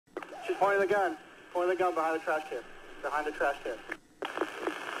Point the gun. Point the gun behind the trash can. Behind the trash can.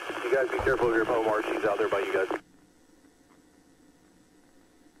 You guys be careful of your Pomar. She's out there by you guys.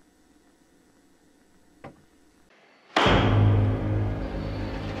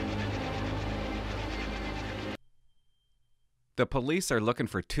 The police are looking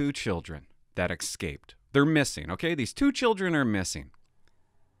for 2 children that escaped. They're missing, okay? These 2 children are missing.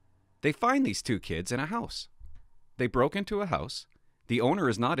 They find these 2 kids in a house. They broke into a house. The owner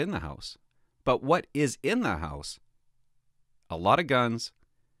is not in the house. But what is in the house? A lot of guns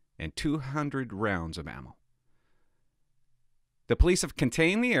and 200 rounds of ammo. The police have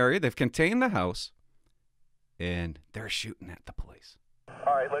contained the area. They've contained the house. And they're shooting at the police.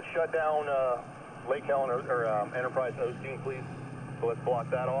 All right, let's shut down Lake Helen or Enterprise Osteen, please. So let's block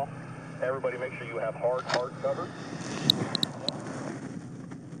that off. Everybody make sure you have hard cover.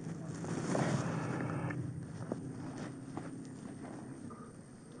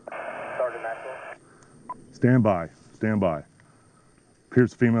 Sergeant Maxwell. Stand by. Stand by.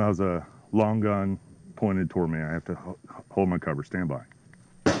 Pierce female has a long gun pointed toward me. I have to hold my cover. Stand by.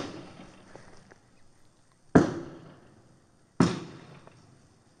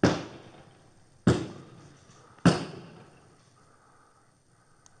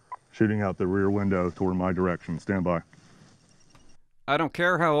 Shooting out the rear window toward my direction. Stand by. I don't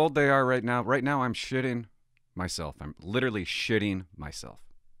care how old they are right now. Right now, I'm shitting myself. I'm literally shitting myself.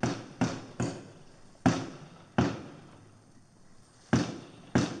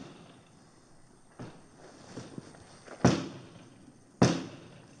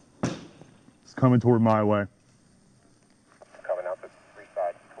 It's coming toward my way. Coming out the 3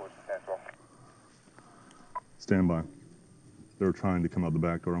 side towards the central. Stand by. They're trying to come out the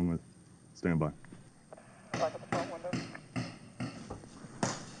back door. I'm going to stand by. Back at the front window.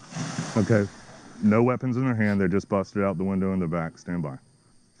 Okay. No weapons in their hand. They just busted out the window in the back. Stand by.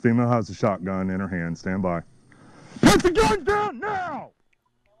 Female has a shotgun in her hand. Stand by. Put the gun down now!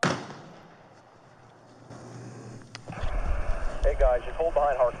 Hey guys, just hold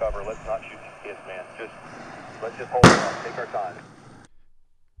behind hard cover. Let's not shoot these kids, man. Let's just hold on. Take our time.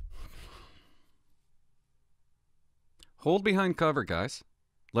 Hold behind cover, guys.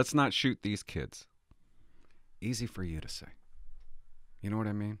 Let's not shoot these kids. Easy for you to say. You know what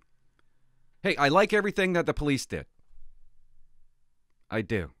I mean? Hey, I like everything that the police did. I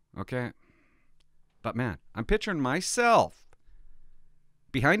do, okay? But man, I'm picturing myself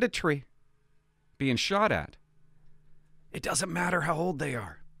behind a tree being shot at. It doesn't matter how old they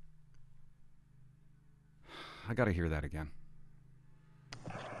are. I gotta hear that again.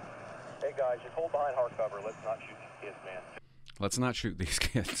 Hey guys, just hold behind hard cover. Let's not shoot these kids, man. Let's not shoot these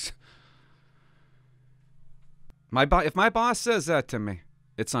kids. If my boss says that to me,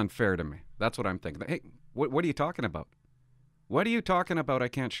 it's unfair to me. That's what I'm thinking. Hey, what are you talking about? What are you talking about? I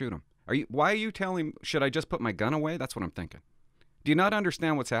can't shoot him. Why are you telling, should I just put my gun away? That's what I'm thinking. Do you not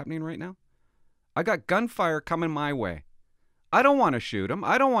understand what's happening right now? I got gunfire coming my way. I don't want to shoot him.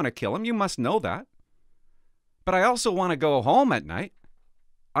 I don't want to kill him. You must know that. But I also want to go home at night.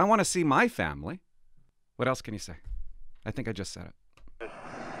 I want to see my family. What else can you say? I think I just said it.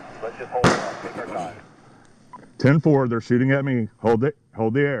 Let's just hold on. Take our time. 10-4, they're shooting at me. Hold the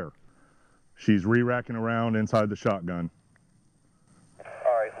air. She's re-racking around inside the shotgun. All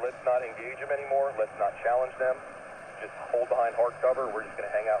right, let's not engage them anymore. Let's not challenge them. Just hold behind hard cover. We're just going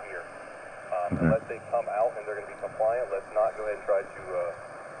to hang out here. Unless they come out and they're going to be compliant, let's not go ahead and try to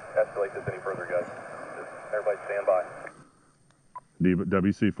escalate this any further, guys. Just everybody stand by.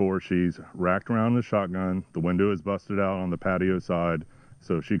 WC4, she's racked around the shotgun. The window is busted out on the patio side.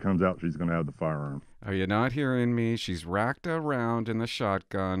 So if she comes out, she's going to have the firearm. Are you not hearing me? She's racked around in the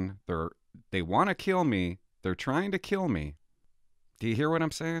shotgun. They want to kill me. They're trying to kill me. Do you hear what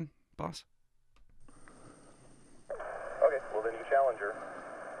I'm saying, boss? Okay, well then you challenge her.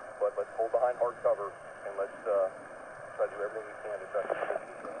 But let's hold behind hard cover and let's try to do everything we can to try to keep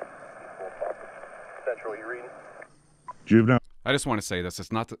these peaceful properties. Central, you reading? Juvenile. I just want to say this.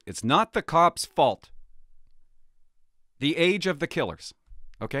 It's not the cops' fault. The age of the killers.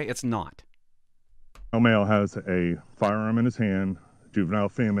 Okay? It's not. Male has a firearm in his hand. Juvenile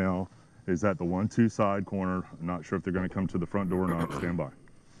female is at the 1-2 side corner. I'm not sure if they're going to come to the front door or not. Stand by.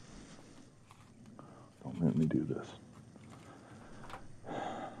 Don't let me do this.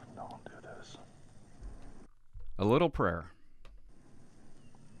 Don't do this. A little prayer.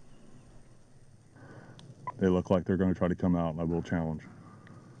 They look like they're going to try to come out, and I will challenge.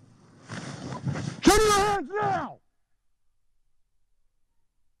 Show me your hands now!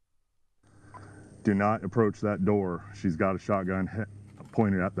 Do not approach that door. She's got a shotgun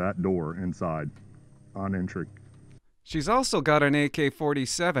pointed at that door inside on entry. She's also got an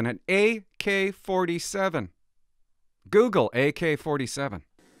AK-47, an AK-47. Google AK-47.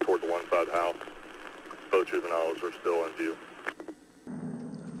 Toward the one side of the house. Both juveniles are still in view.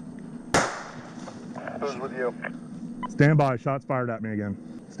 Who's with you? Stand by. Shots fired at me again.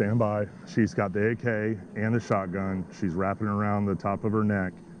 Stand by. She's got the AK and the shotgun. She's wrapping it around the top of her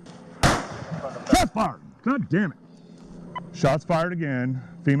neck. Shots fired! God damn it. Shots fired again.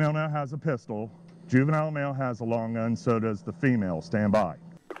 Female now has a pistol. Juvenile male has a long gun, so does the female. Stand by.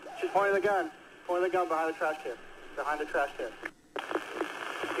 She's pointing the gun. Pointing the gun behind the trash can. Behind the trash can.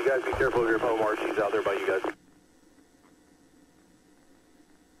 You guys be careful of your Pomar. She's out there by you guys.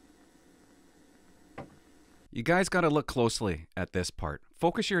 You guys got to look closely at this part.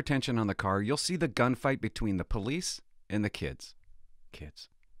 Focus your attention on the car. You'll see the gunfight between the police and the kids. Kids.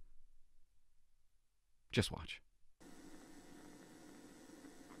 Just watch.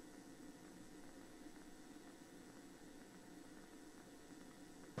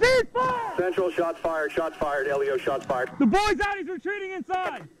 Central, shots fired, LEO, shots fired. The boy's out, he's retreating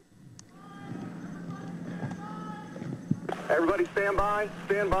inside. Everybody stand by,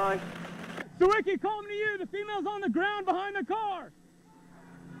 stand by. Sawicki, calling to you. The female's on the ground behind the car.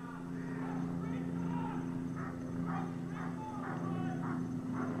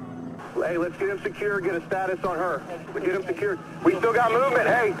 Hey, let's get him secure, get a status on her. Get him secured. We still got movement,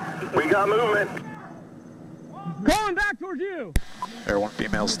 hey. We got movement. Calling back towards you. Air 1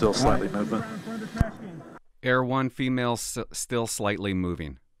 female still slightly moving. Air 1 female still slightly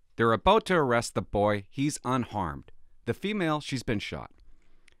moving. They're about to arrest the boy. He's unharmed. The female, she's been shot.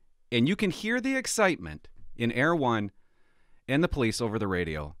 And you can hear the excitement in Air 1 and the police over the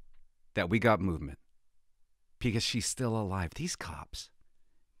radio that we got movement. Because she's still alive. These cops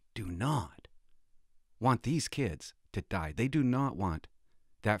do not want these kids to die. They do not want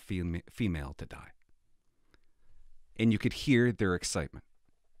that female to die. And you could hear their excitement.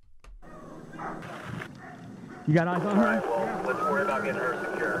 You got eyes on All her? right, well, let's worry about getting her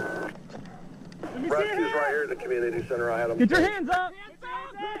secure. Rescue's right here at the community center. I had them. Get your hands up.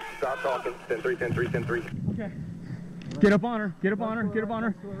 Stop talking. 10-3, 10-3, 10-3. Okay. Get up on her. Get up on her. Get up on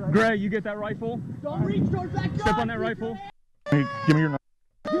her. Gray, you get that rifle. Don't reach towards that gun. Step on that rifle. Hey, give me your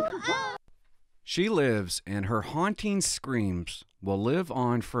She lives, and her haunting screams will live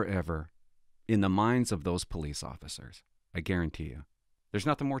on forever in the minds of those police officers. I guarantee you. There's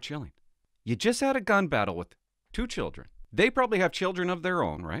nothing more chilling. You just had a gun battle with 2 children. They probably have children of their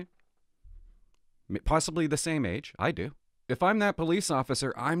own, right? Possibly the same age. I do. If I'm that police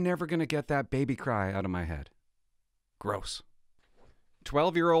officer, I'm never going to get that baby cry out of my head. Gross.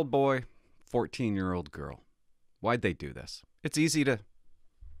 12-year-old boy, 14-year-old girl. Why'd they do this? It's easy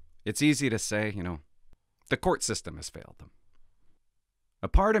to say, you know, the court system has failed them. A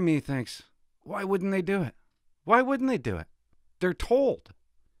part of me thinks, why wouldn't they do it? Why wouldn't they do it? They're told.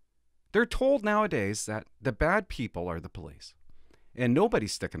 They're told nowadays that the bad people are the police. And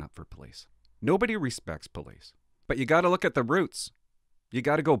nobody's sticking up for police. Nobody respects police. But you got to look at the roots. You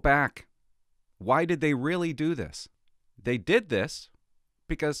got to go back. Why did they really do this? They did this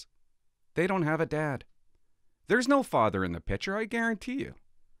because they don't have a dad. There's no father in the picture, I guarantee you.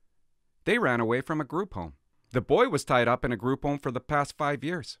 They ran away from a group home. The boy was tied up in a group home for the past 5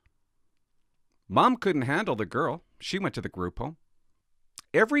 years. Mom couldn't handle the girl. She went to the group home.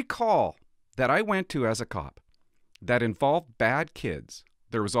 Every call that I went to as a cop that involved bad kids,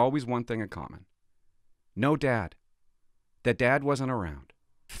 there was always one thing in common. No dad. The dad wasn't around.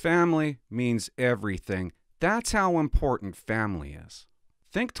 Family means everything. That's how important family is.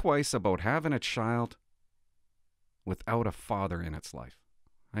 Think twice about having a child without a father in its life.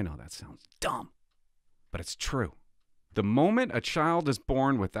 I know that sounds dumb, but it's true. The moment a child is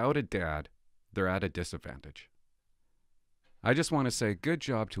born without a dad, they're at a disadvantage. I just want to say good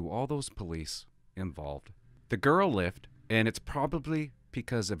job to all those police involved. The girl lived, and it's probably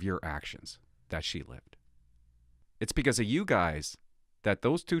because of your actions that she lived. It's because of you guys that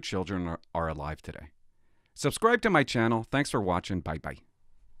those 2 children are alive today. Subscribe to my channel. Thanks for watching. Bye-bye.